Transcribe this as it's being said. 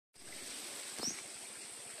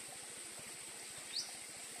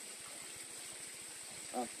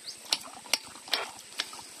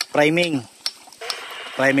Priming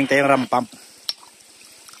tayong ramp pump.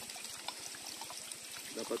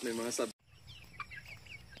 Dapat may mga sub.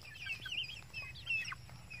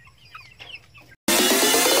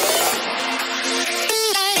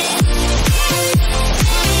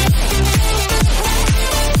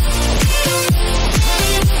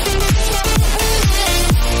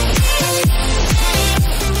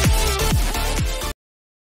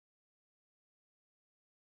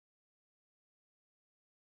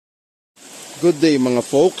 Good day mga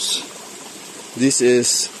folks. This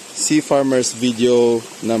is SeaFarmer's video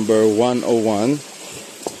number 101.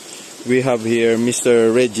 We have here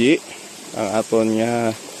Mr. Reggie, ang aton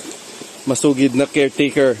nga masugid na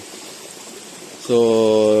caretaker.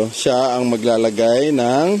 So siya ang maglalagay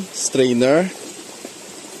ng strainer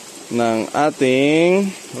ng ating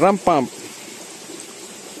ramp pump.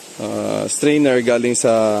 Strainer galing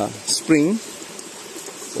sa spring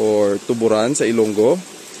or tuburan sa Ilonggo.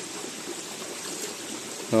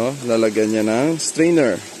 No, lalagyan niya ng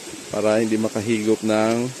strainer para hindi makahigop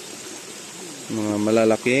ng mga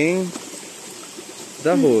malalaking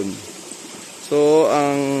dahon. So,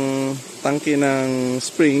 ang tangke ng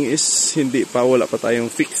spring is wala pa tayong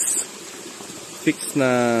fix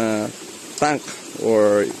na tank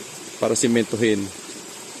or para simentohin.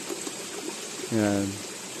 Yan.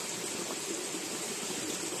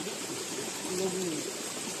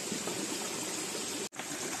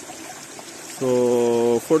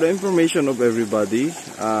 So, for the information of everybody,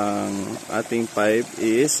 ang ating pipe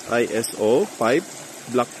is ISO pipe,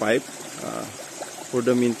 black pipe. For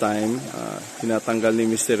the meantime, tinatanggal ni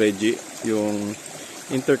Mr. Reggie yung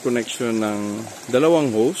interconnection ng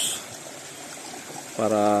dalawang hose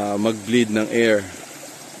para mag-bleed ng air.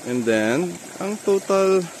 And then, ang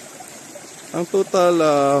total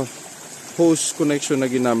hose connection na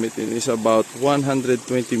ginamit is about 120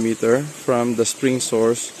 meter from the spring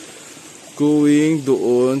source going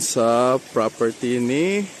doon sa property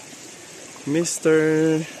ni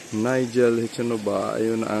Mr. Nigel Hichanova.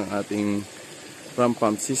 Ayun ang ating ramp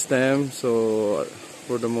pump system. So,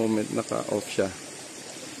 for the moment, naka-off siya.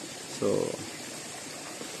 So,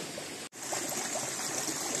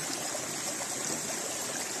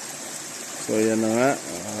 yan na nga.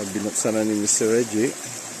 Binuksan na ni Mr. Reggie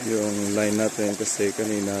yung line natin kasi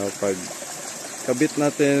kanina pag kabit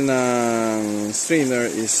natin ng strainer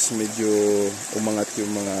is medyo umangat yung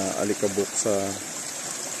mga alikabok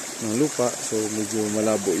ng lupa, so medyo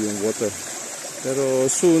malabo yung water. Pero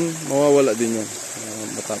soon mawawala din yun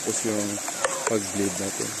matapos yung pag-bleed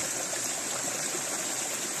natin.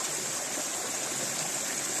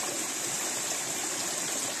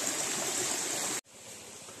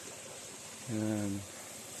 Yan.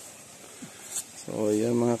 So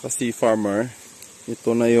yan mga ka-SeaFarmer, ito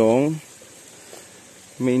na yung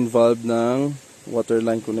main valve ng water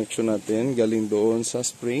line connection natin galing doon sa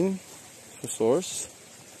spring, sa source.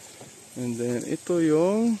 And then ito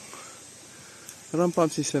yung ramp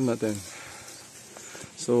pump system natin.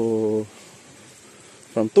 So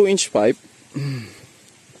from 2-inch pipe,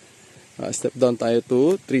 step down tayo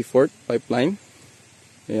to 3/4 pipeline.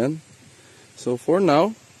 Ayan. So for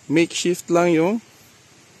now, makeshift lang yung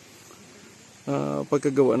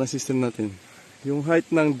pagkagawa ng system natin. Yung height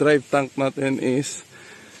ng drive tank natin is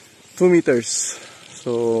 2 meters.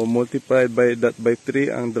 So, multiplied by that by 3,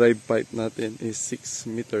 ang drive pipe natin is 6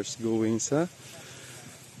 meters going sa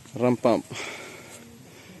ramp pump.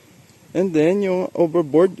 And then, yung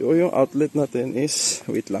overboard o yung outlet natin is,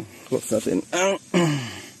 wait lang, close natin.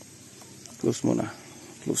 Close muna.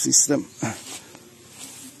 Close system.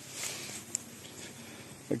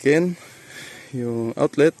 Again, yung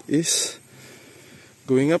outlet is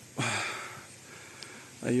going up.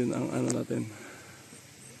 Ayun ang ano natin.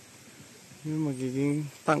 Yung magiging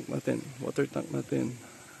tank natin, water tank natin,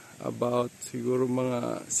 about siguro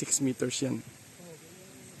mga 6 meters yan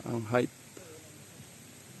ang height.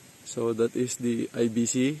 So that is the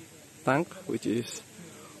IBC tank, which is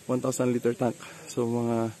 1,000 liter tank. So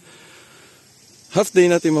mga half day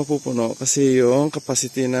natin mapupuno kasi yung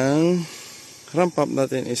capacity ng ramp pump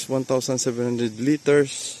natin is 1,700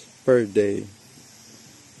 liters per day.